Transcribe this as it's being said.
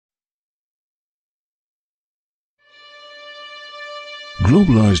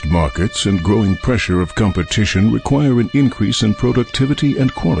Globalized markets and growing pressure of competition require an increase in productivity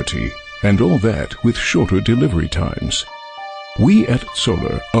and quality, and all that with shorter delivery times. We at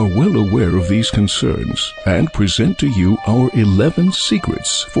Zoller are well aware of these concerns and present to you our 11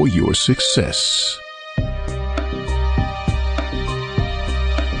 secrets for your success.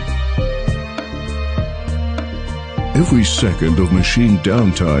 Every second of machine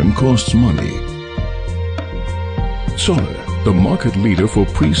downtime costs money. Zoller, the market leader for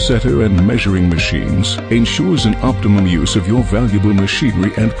presetter and measuring machines, ensures an optimum use of your valuable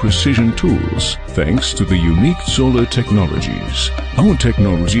machinery and precision tools thanks to the unique Zoller technologies. Our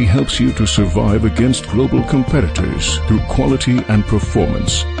technology helps you to survive against global competitors through quality and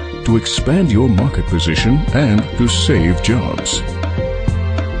performance, to expand your market position and to save jobs.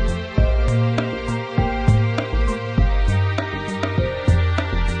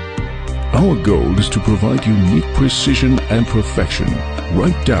 Our goal is to provide unique precision and perfection,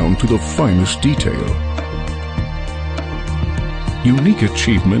 right down to the finest detail. Unique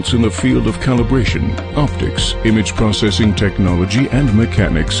achievements in the field of calibration, optics, image processing technology, and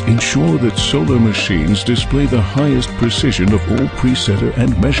mechanics ensure that Zoller machines display the highest precision of all presetter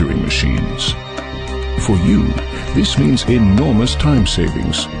and measuring machines. For you, this means enormous time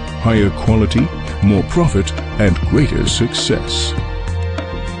savings, higher quality, more profit, and greater success.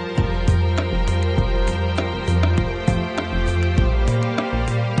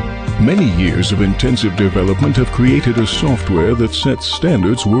 Many years of intensive development have created a software that sets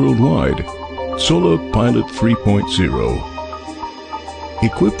standards worldwide. Zoller Pilot 3.0.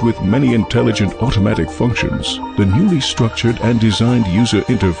 Equipped with many intelligent automatic functions, the newly structured and designed user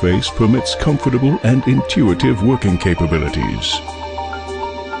interface permits comfortable and intuitive working capabilities.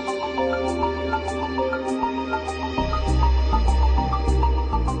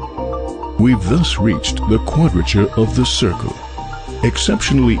 We've thus reached the quadrature of the circle.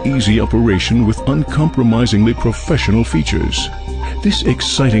 Exceptionally easy operation with uncompromisingly professional features. This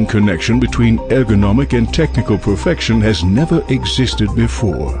exciting connection between ergonomic and technical perfection has never existed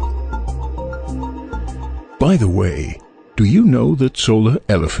before. By the way, do you know the Zoller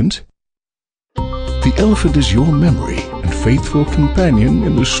elephant? The elephant is your memory and faithful companion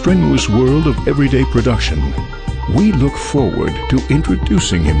in the strenuous world of everyday production. We look forward to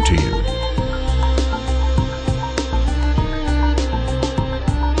introducing him to you.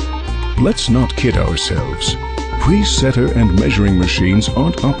 Let's not kid ourselves. Presetter and measuring machines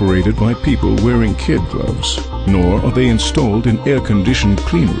aren't operated by people wearing kid gloves, nor are they installed in air-conditioned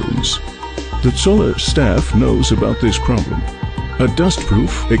clean rooms. The Zoller staff knows about this problem. A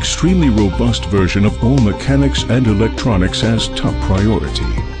dust-proof, extremely robust version of all mechanics and electronics has top priority.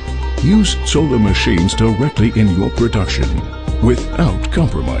 Use Zoller machines directly in your production, without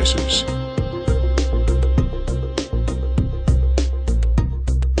compromises.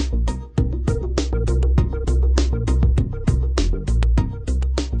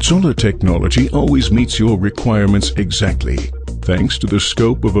 Zoller technology always meets your requirements exactly, thanks to the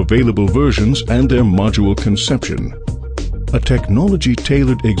scope of available versions and their module conception. A technology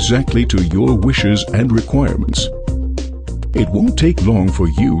tailored exactly to your wishes and requirements. It won't take long for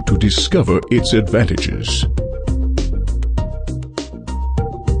you to discover its advantages.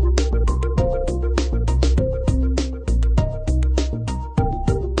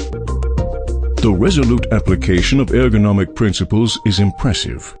 The resolute application of ergonomic principles is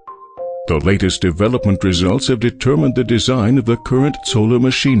impressive. The latest development results have determined the design of the current Zoller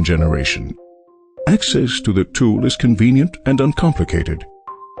machine generation. Access to the tool is convenient and uncomplicated.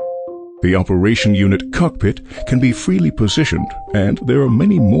 The operation unit cockpit can be freely positioned, and there are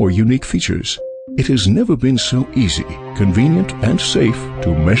many more unique features. It has never been so easy, convenient, and safe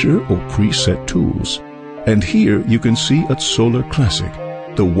to measure or preset tools. And here you can see a Zoller Classic,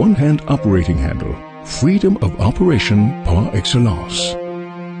 the one-hand operating handle, freedom of operation par excellence.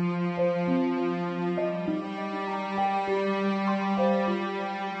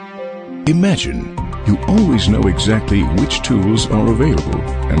 Imagine you always know exactly which tools are available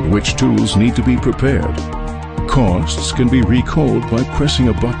and which tools need to be prepared. Costs can be recalled by pressing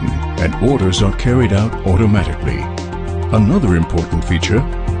a button, and orders are carried out automatically. Another important feature,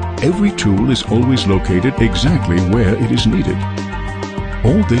 every tool is always located exactly where it is needed.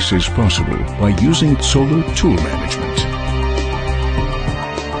 All this is possible by using Zoller Tool Management.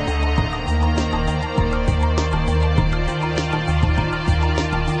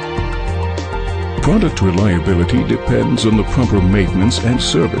 Product reliability depends on the proper maintenance and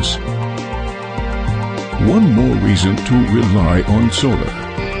service. One more reason to rely on Zoller.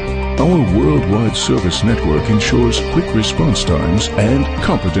 Our worldwide service network ensures quick response times and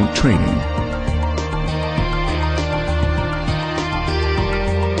competent training.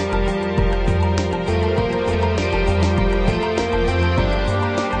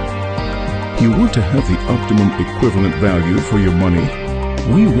 If you want to have the optimum equivalent value for your money,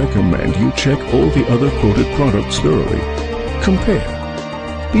 we recommend you check all the other quoted products thoroughly. Compare.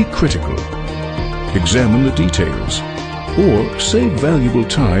 Be critical. Examine the details. Or save valuable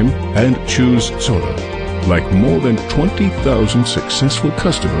time and choose Zoller, like more than 20,000 successful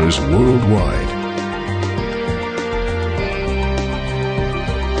customers worldwide.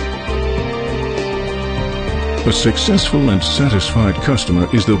 A successful and satisfied customer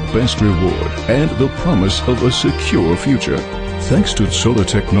is the best reward and the promise of a secure future. Thanks to Zoller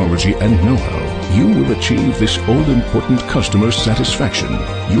technology and know-how, you will achieve this all-important customer satisfaction.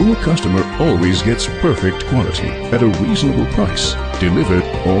 Your customer always gets perfect quality at a reasonable price, delivered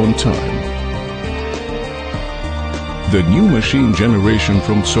on time. The new machine generation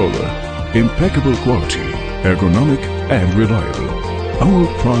from Zoller. Impeccable quality, ergonomic and reliable. Our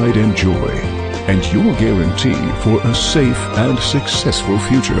pride and joy, and your guarantee for a safe and successful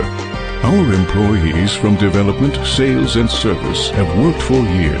future. Our employees from development, sales and service have worked for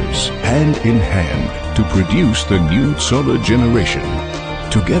years, hand in hand, to produce the new Zoller generation.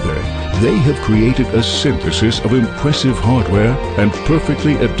 Together, they have created a synthesis of impressive hardware and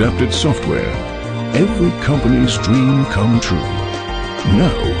perfectly adapted software. Every company's dream come true.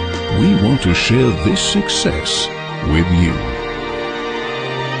 Now, we want to share this success with you.